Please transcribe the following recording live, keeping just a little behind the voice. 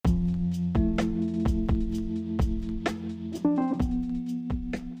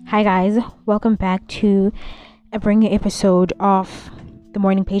Hi guys, welcome back to a brand new episode of the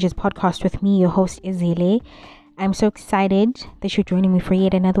Morning Pages podcast with me, your host Izile. I'm so excited that you're joining me for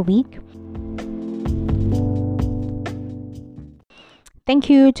yet another week. Thank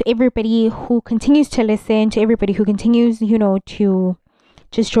you to everybody who continues to listen, to everybody who continues, to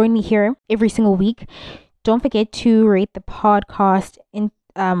just join me here every single week. Don't forget to rate the podcast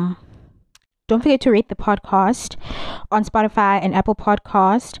Don't forget to rate the podcast on Spotify and Apple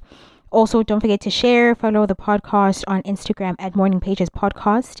Podcast. Also, don't forget to share, follow the podcast on Instagram at Morning Pages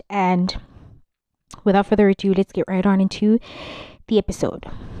Podcast. And without further ado, let's get right on into the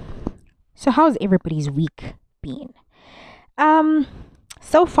episode. So how's everybody's week been?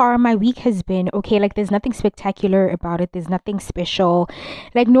 So far my week has been okay. Like, there's nothing spectacular about it. There's nothing special.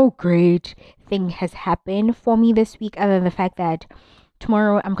 Like, no great thing has happened for me this week other than the fact that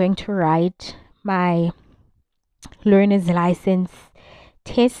tomorrow I'm going to write my learner's license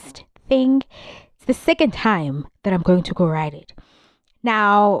test thing. It's the second time that I'm going to go write it.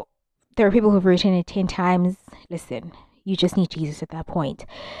 Now, there are people who've written it 10 times. Listen, you just need Jesus at that point.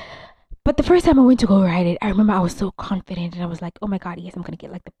 But the first time I went to go write it, I remember I was so confident and I was like, oh my God, yes, I'm going to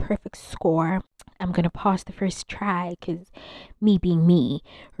get like the perfect score. I'm going to pass the first try because me being me,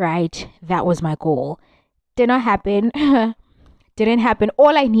 right? That was my goal. Did not happen. Didn't happen.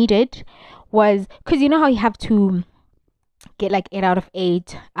 All I needed was, because you know how you have to get like 8 out of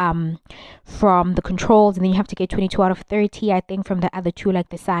 8 from the controls, and then you have to get 22 out of 30, I think, from the other two, like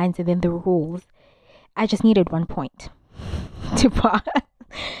the signs and then the rules. I just needed 1 point to pass.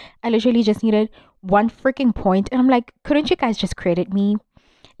 I literally just needed 1 freaking point, and I'm like, couldn't you guys just credit me?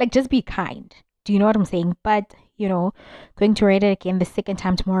 Like, just be kind. Do you know what I'm saying? But going to rate it again the second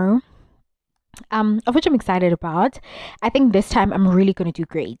time tomorrow, of which I'm excited about. I think this time I'm really going to do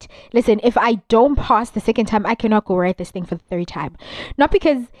great. Listen, if I don't pass the second time, I cannot go write this thing for the third time. Not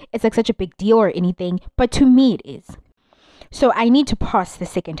because it's like such a big deal or anything, but to me it is. So I need to pass the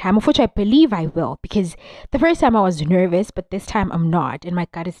second time, of which I believe I will, because the first time I was nervous, but this time I'm not. And my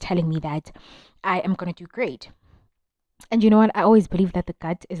gut is telling me that I am going to do great. And you know what? I always believe that the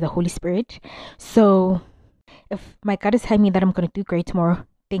gut is the Holy Spirit. So if my gut is telling me that I'm going to do great tomorrow,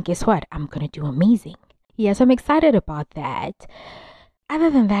 then guess what? I'm going to do amazing. Yeah, so I'm excited about that. Other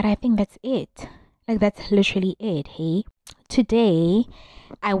than that, I think that's it. Like, that's literally it, hey? Today,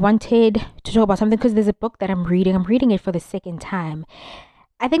 I wanted to talk about something because there's a book that I'm reading. I'm reading it for the second time.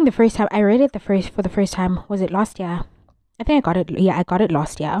 I think the first time I read it for the first time, was it last year? I think I got it. Yeah, I got it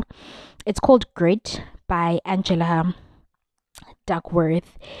last year. It's called Grit by Angela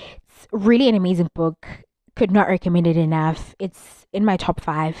Duckworth. It's really an amazing book. Could not recommend it enough. It's in my top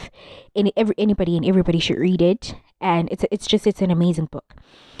 5. Anybody and everybody should read it. And it's an amazing book.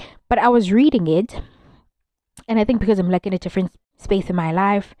 But I was reading it, and I think because I'm like in a different space in my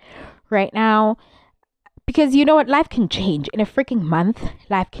life right now, because you know what, life can change in a freaking month.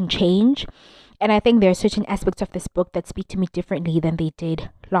 Life can change, and I think there are certain aspects of this book that speak to me differently than they did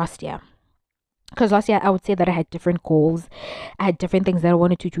last year. Because last year I would say that I had different goals. I had different things that I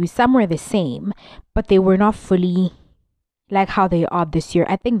wanted to do. Some were the same, but they were not fully like how they are this year.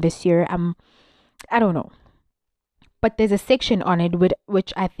 I think this year I don't know. But there's a section on it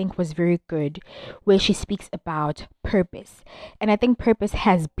which I think was very good, where she speaks about purpose. And I think purpose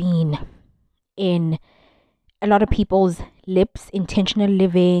has been in a lot of people's lips. Intentional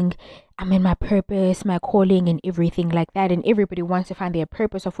living, I'm in my purpose, my calling, and everything like that. And everybody wants to find their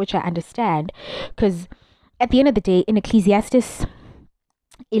purpose, of which I understand. Because at the end of the day, in Ecclesiastes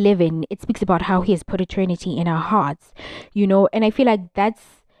 11, it speaks about how he has put eternity in our hearts, and I feel like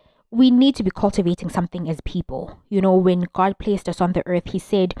we need to be cultivating something as people. When God placed us on the earth, he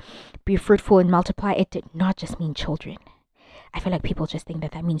said, be fruitful and multiply. It did not just mean children. I feel like people just think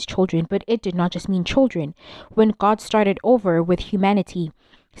that means children, but it did not just mean children. When God started over with humanity,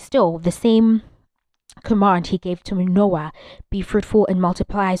 still the same command he gave to Noah, be fruitful and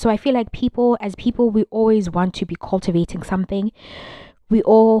multiply. So I feel like as people, we always want to be cultivating something. We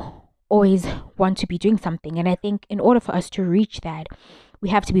all always want to be doing something. And I think in order for us to reach that, we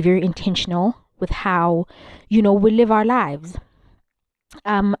have to be very intentional with how, we live our lives.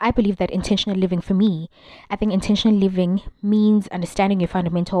 I believe that intentional living, for me, I think intentional living means understanding your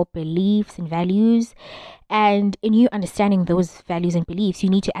fundamental beliefs and values. And in you understanding those values and beliefs, you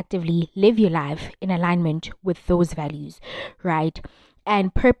need to actively live your life in alignment with those values, right?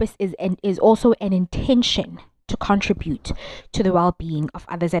 And purpose is also an intention to contribute to the well-being of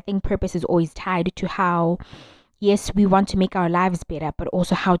others. I think purpose is always tied to how, yes, we want to make our lives better, but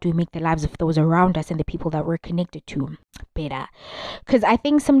also how do we make the lives of those around us and the people that we're connected to better? Because I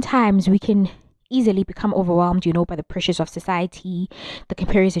think sometimes we can easily become overwhelmed, by the pressures of society, the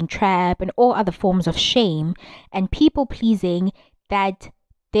comparison trap, and all other forms of shame and people pleasing, that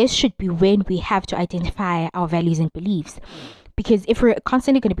this should be when we have to identify our values and beliefs. Because if we're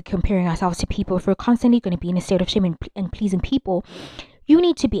constantly going to be comparing ourselves to people, if we're constantly going to be in a state of shame and pleasing people, you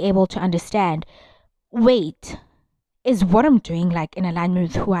need to be able to understand, wait, is what I'm doing like in alignment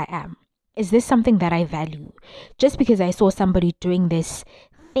with who I am? Is this something that I value? Just because I saw somebody doing this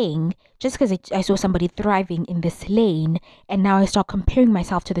thing, just because I saw somebody thriving in this lane, and now I start comparing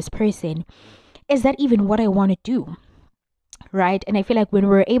myself to this person, is that even what I want to do? Right? And I feel like when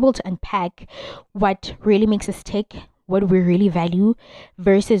we're able to unpack what really makes us tick, what we really value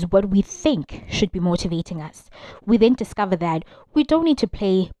versus what we think should be motivating us, we then discover that we don't need to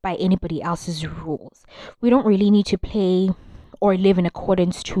play by anybody else's rules. We don't really need to play or live in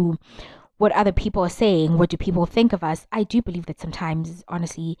accordance to what other people are saying. What do people think of us? I do believe that sometimes,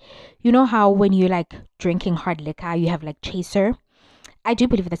 honestly, you know how when you're like drinking hard liquor, you have like chaser. I do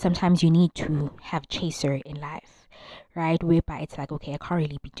believe that sometimes you need to have chaser in life, right? Whereby it's like, okay, I can't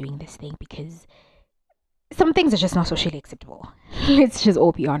really be doing this thing because some things are just not socially acceptable. Let's just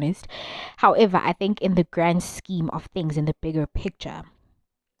all be honest. However, I think in the grand scheme of things, in the bigger picture,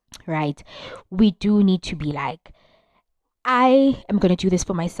 right, we do need to be like, I am going to do this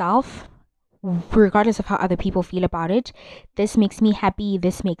for myself, regardless of how other people feel about it. This makes me happy.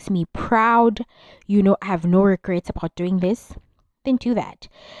 This makes me proud. I have no regrets about doing this. Then do that.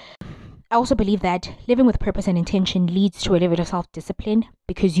 I also believe that living with purpose and intention leads to a level of self-discipline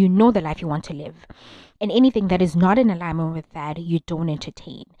because you know the life you want to live. And anything that is not in alignment with that, you don't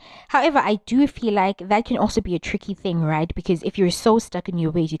entertain. However, I do feel like that can also be a tricky thing, right? Because if you're so stuck in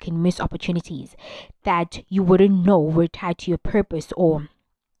your ways, you can miss opportunities that you wouldn't know were tied to your purpose, or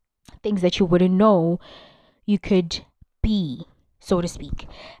things that you wouldn't know you could be, so to speak.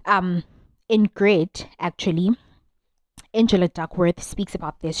 In Grit, actually, Angela Duckworth speaks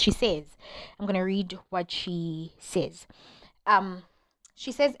about this. She says, I'm going to read what she says.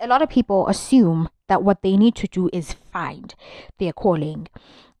 She says, a lot of people assume that what they need to do is find their calling.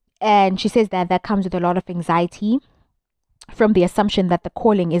 And she says that comes with a lot of anxiety from the assumption that the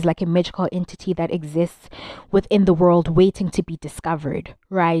calling is like a magical entity that exists within the world waiting to be discovered,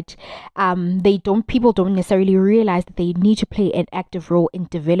 right? People don't necessarily realize that they need to play an active role in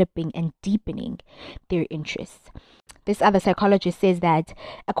developing and deepening their interests. This other psychologist says that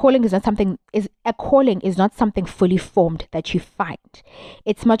a calling is not something fully formed that you find.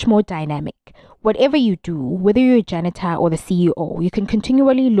 It's much more dynamic. Whatever you do, whether you're a janitor or the CEO, you can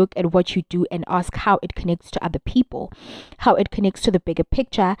continually look at what you do and ask how it connects to other people, how it connects to the bigger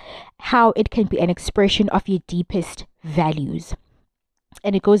picture, how it can be an expression of your deepest values.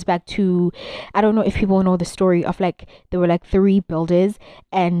 And it goes back to, I don't know if people know the story of like, there were like 3 builders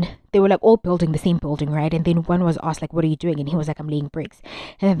and they were like all building the same building, right? And then one was asked like, what are you doing? And he was like, I'm laying bricks.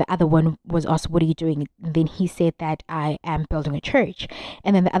 And then the other one was asked, what are you doing? And then he said that I am building a church.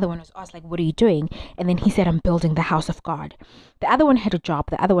 And then the other one was asked like, what are you doing? And then he said, I'm building the house of God. The other one had a job,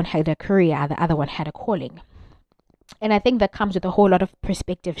 the other one had a career, the other one had a calling. And I think that comes with a whole lot of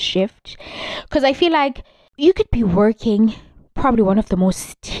perspective shift, because I feel like you could be working probably one of the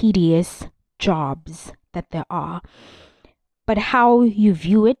most tedious jobs that there are, but how you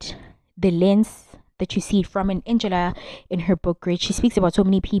view it, the lens that you see it from. And Angela, in her book Grit, she speaks about so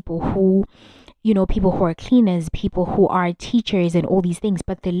many people who, people who are cleaners, people who are teachers and all these things,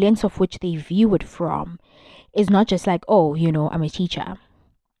 but the lens of which they view it from is not just like, oh, I'm a teacher,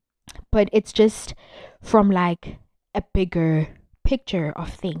 but it's just from like a bigger picture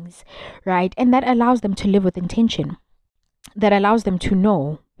of things, right? And that allows them to live with intention, that allows them to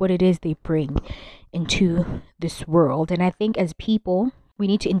know what it is they bring into this world. And I think as people, we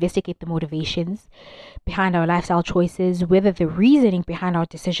need to investigate the motivations behind our lifestyle choices, whether the reasoning behind our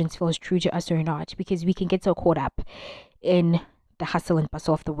decisions feels true to us or not, because we can get so caught up in the hustle and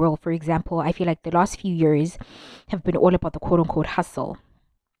bustle of the world. For example, I feel like the last few years have been all about the quote unquote hustle.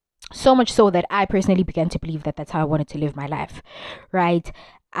 So much so that I personally began to believe that that's how I wanted to live my life, right?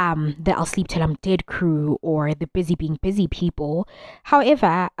 The I'll sleep till I'm dead crew, or the busy being busy people.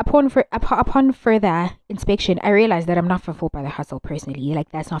 However, upon further inspection, I realized that I'm not fulfilled by the hustle personally. Like,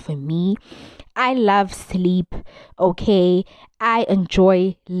 that's not for me. I love sleep, okay? I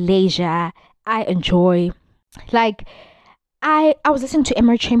enjoy leisure. I enjoy, like, I was listening to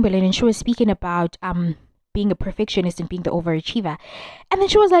Emma Chamberlain, and she was speaking about being a perfectionist and being the overachiever. And then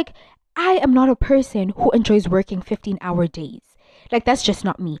she was like, I am not a person who enjoys working 15-hour days. Like, that's just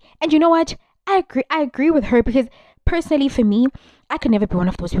not me. And you know what? I agree with her, because personally for me, I could never be one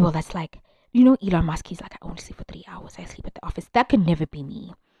of those people that's like, Elon Musk, he's like, I only sleep for 3 hours. I sleep at the office. That could never be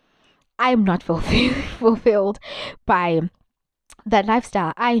me. I am not fulfilled by that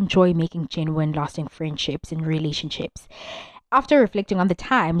lifestyle. I enjoy making genuine, lasting friendships and relationships. After reflecting on the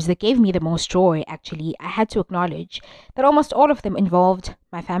times that gave me the most joy, actually, I had to acknowledge that almost all of them involved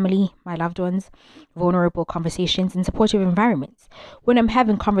my family, my loved ones, vulnerable conversations, and supportive environments. When I'm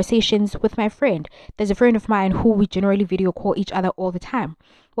having conversations with my friend, there's a friend of mine who we generally video call each other all the time.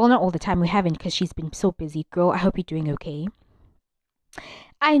 Well, not all the time, we haven't because she's been so busy. Girl, I hope you're doing okay.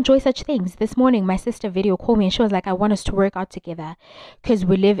 I enjoy such things. This morning, my sister video called me and she was like, I want us to work out together because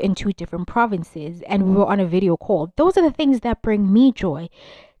we live in two different provinces and we were on a video call. Those are the things that bring me joy.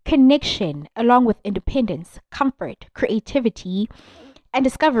 Connection, along with independence, comfort, creativity, and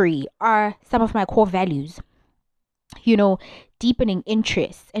discovery are some of my core values. You know, deepening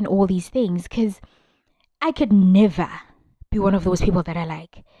interests and all these things, because I could never be one of those people that are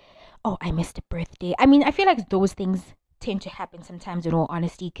like, oh, I missed a birthday. I mean, I feel like those things tend to happen sometimes, in all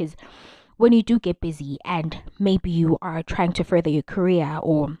honesty, because when you do get busy and maybe you are trying to further your career,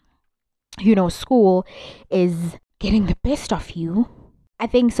 or school is getting the best of you, I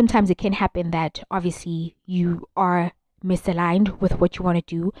think sometimes it can happen that obviously you are misaligned with what you want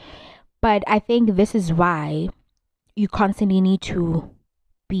to do. But I think this is why you constantly need to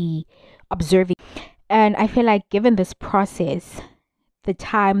be observing, and I feel like given this process the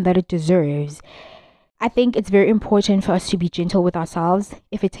time that it deserves, I think it's very important for us to be gentle with ourselves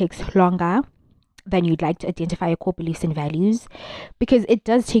if it takes longer than you'd like to identify your core beliefs and values, because it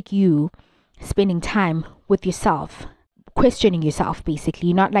does take you spending time with yourself, questioning yourself,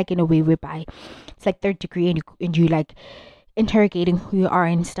 basically, not like in a way whereby it's like third degree and you like interrogating who you are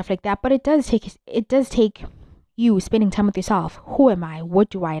and stuff like that. But it does take you spending time with yourself. Who am I? What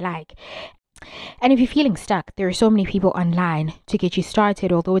do I like? And if you're feeling stuck, there are so many people online to get you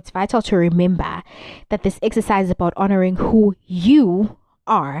started, although it's vital to remember that this exercise is about honoring who you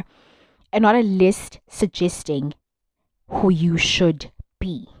are and not a list suggesting who you should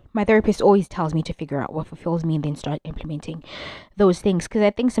be. My therapist always tells me to figure out what fulfills me and then start implementing those things, because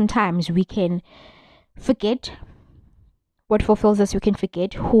I think sometimes we can forget what fulfills us. We can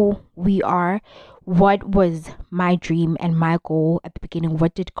forget who we are. What was my dream and my goal at the beginning?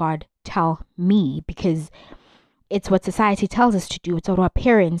 What did God tell me? Because it's what society tells us to do. It's what our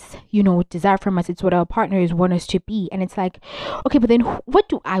parents, desire from us. It's what our partners want us to be. And it's like, okay, but then what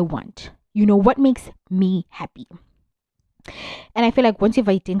do I want? What makes me happy? And I feel like once you've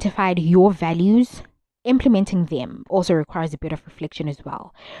identified your values, implementing them also requires a bit of reflection as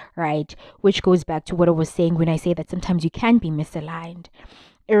well, right? Which goes back to what I was saying when I say that sometimes you can be misaligned.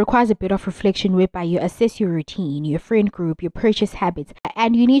 It requires a bit of reflection whereby you assess your routine, your friend group, your purchase habits,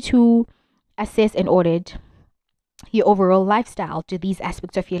 and you need to assess and audit your overall lifestyle. Do these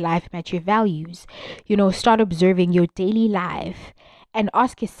aspects of your life match your values? Start observing your daily life and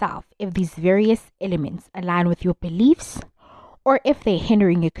ask yourself if these various elements align with your beliefs or if they're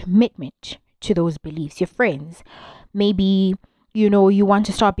hindering your commitment to those beliefs. Your friends, maybe, you want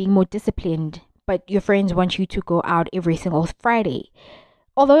to start being more disciplined, but your friends want you to go out every single Friday.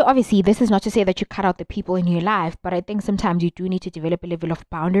 Although obviously this is not to say that you cut out the people in your life, but I think sometimes you do need to develop a level of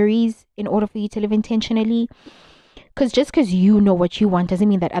boundaries in order for you to live intentionally. Because just because you know what you want doesn't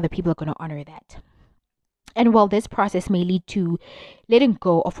mean that other people are going to honor that. And while this process may lead to letting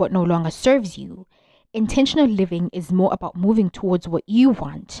go of what no longer serves you, intentional living is more about moving towards what you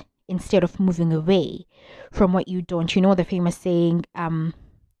want instead of moving away from what you don't. The famous saying,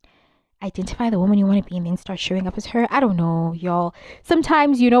 identify the woman you want to be and then start showing up as her. I don't know, y'all.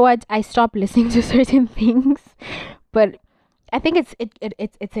 Sometimes, I stop listening to certain things, but I think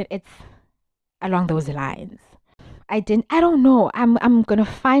it's along those lines. I don't know. I'm gonna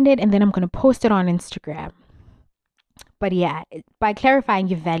find it and then I'm gonna post it on Instagram. But yeah, by clarifying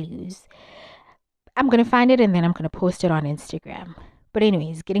your values, I'm gonna find it and then I'm gonna post it on Instagram. But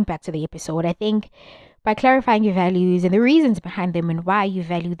anyways, getting back to the episode, I think by clarifying your values and the reasons behind them and why you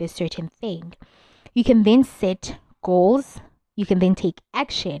value this certain thing, you can then set goals. You can then take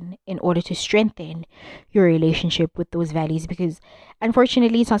action in order to strengthen your relationship with those values, because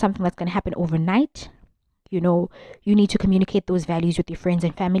unfortunately, it's not something that's going to happen overnight. You need to communicate those values with your friends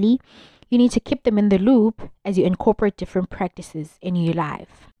and family. You need to keep them in the loop as you incorporate different practices in your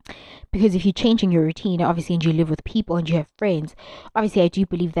life. Because if you're changing your routine, obviously, and you live with people and you have friends, obviously, I do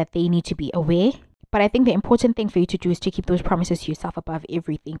believe that they need to be aware. But I think the important thing for you to do is to keep those promises to yourself above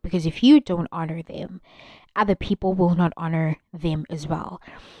everything. Because if you don't honor them, other people will not honor them as well.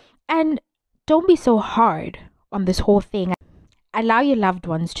 And don't be so hard on this whole thing. Allow your loved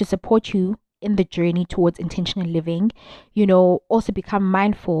ones to support you in the journey towards intentional living. Also become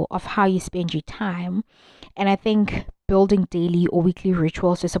mindful of how you spend your time. And I think building daily or weekly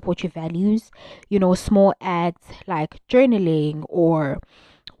rituals to support your values. Small acts like journaling or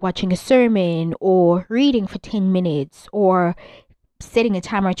watching a sermon or reading for 10 minutes or setting a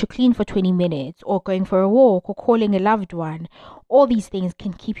timer to clean for 20 minutes or going for a walk or calling a loved one. All these things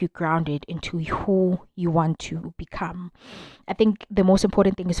can keep you grounded into who you want to become. I think the most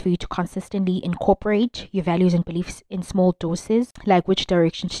important thing is for you to consistently incorporate your values and beliefs in small doses, like which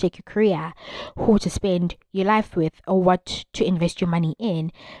direction to take your career, who to spend your life with, or what to invest your money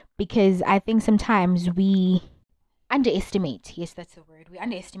in. Because I think sometimes we underestimate, yes, that's the word, we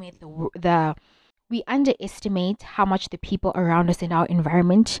underestimate how much the people around us in our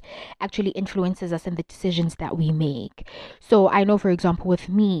environment actually influences us in the decisions that we make. So I know, for example, with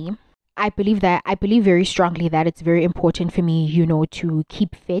me, I believe very strongly that it's very important for me, to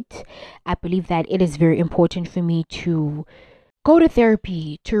keep fit. I believe that it is very important for me to go to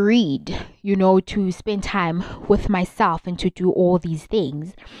therapy, to read, to spend time with myself and to do all these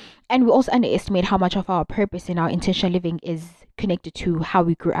things. And we also underestimate how much of our purpose in our intentional living is connected to how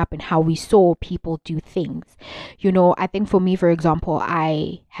we grew up and how we saw people do things. I think for me, for example,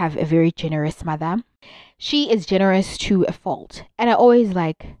 I have a very generous mother. She is generous to a fault. And I always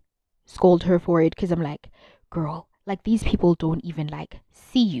scold her for it because I'm like, girl, these people don't even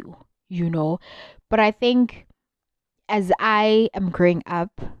see you. But I think as I am growing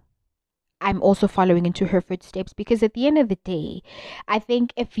up, I'm also following into her footsteps, because at the end of the day, I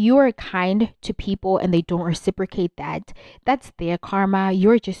think if you are kind to people and they don't reciprocate that, that's their karma.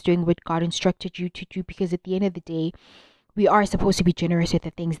 You're just doing what God instructed you to do, because at the end of the day, we are supposed to be generous with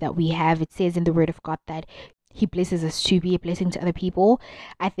the things that we have. It says in the Word of God that He blesses us to be a blessing to other people.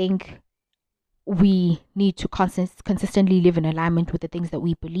 I think we need to consistently live in alignment with the things that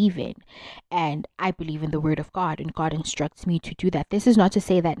we believe in. And I believe in the Word of God, and God instructs me to do that. This is not to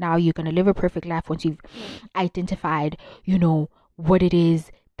say that now you're going to live a perfect life once you've identified, what it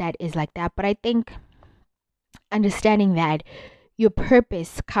is that is like that. But I think understanding that your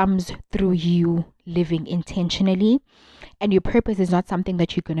purpose comes through you living intentionally, and your purpose is not something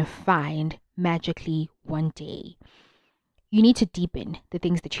that you're going to find magically one day. You need to deepen the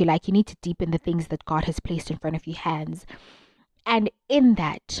things that you like. You need to deepen the things that God has placed in front of your hands. And in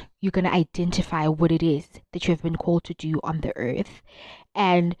that, you're going to identify what it is that you have been called to do on the earth.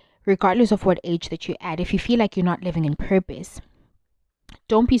 And regardless of what age that you're at, if you feel like you're not living in purpose,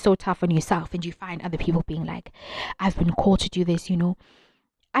 don't be so tough on yourself and you find other people being like, I've been called to do this,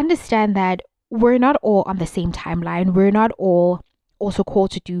 Understand that we're not all on the same timeline. We're not all also called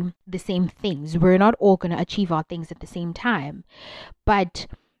to do the same things. We're not all going to achieve our things at the same time. But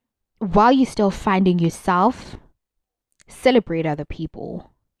while you're still finding yourself, celebrate other people.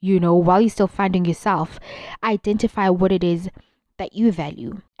 While you're still finding yourself, identify what it is that you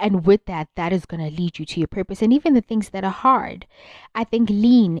value. And with that is going to lead you to your purpose. And even the things that are hard, I think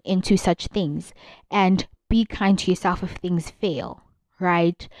lean into such things and be kind to yourself if things fail,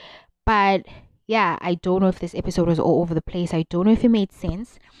 right? But yeah, I don't know if this episode was all over the place. I don't know if it made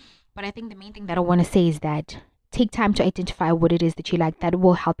sense. But I think the main thing that I want to say is that take time to identify what it is that you like that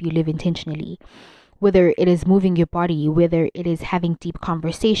will help you live intentionally. Whether it is moving your body, whether it is having deep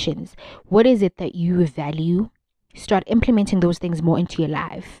conversations, what is it that you value? Start implementing those things more into your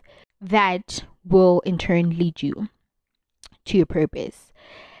life. That will in turn lead you to your purpose.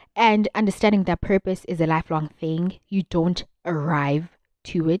 And understanding that purpose is a lifelong thing. You don't arrive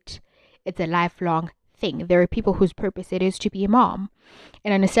to it. It's a lifelong thing. There are people whose purpose it is to be a mom,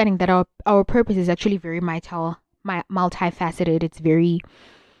 and understanding that our purpose is actually very multifaceted. It's very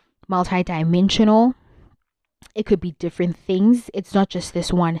multidimensional. It could be different things. It's not just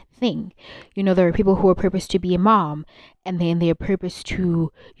this one thing. There are people who are purposed to be a mom, and then they're purposed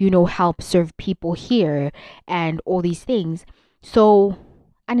to, help serve people here and all these things. So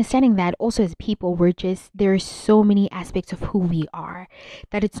understanding that also as people, there are so many aspects of who we are,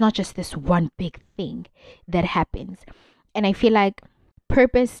 that it's not just this one big thing that happens. And I feel like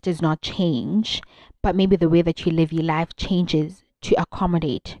purpose does not change, but maybe the way that you live your life changes to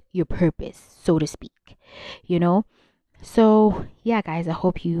accommodate your purpose, so to speak, So yeah, guys, I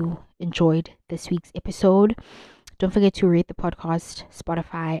hope you enjoyed this week's episode. Don't forget to rate the podcast,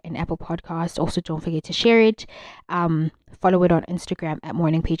 Spotify and Apple Podcast. Also, don't forget to share it. Follow it on Instagram at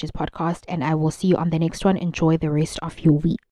Morning Pages Podcast. And I will see you on the next one. Enjoy the rest of your week.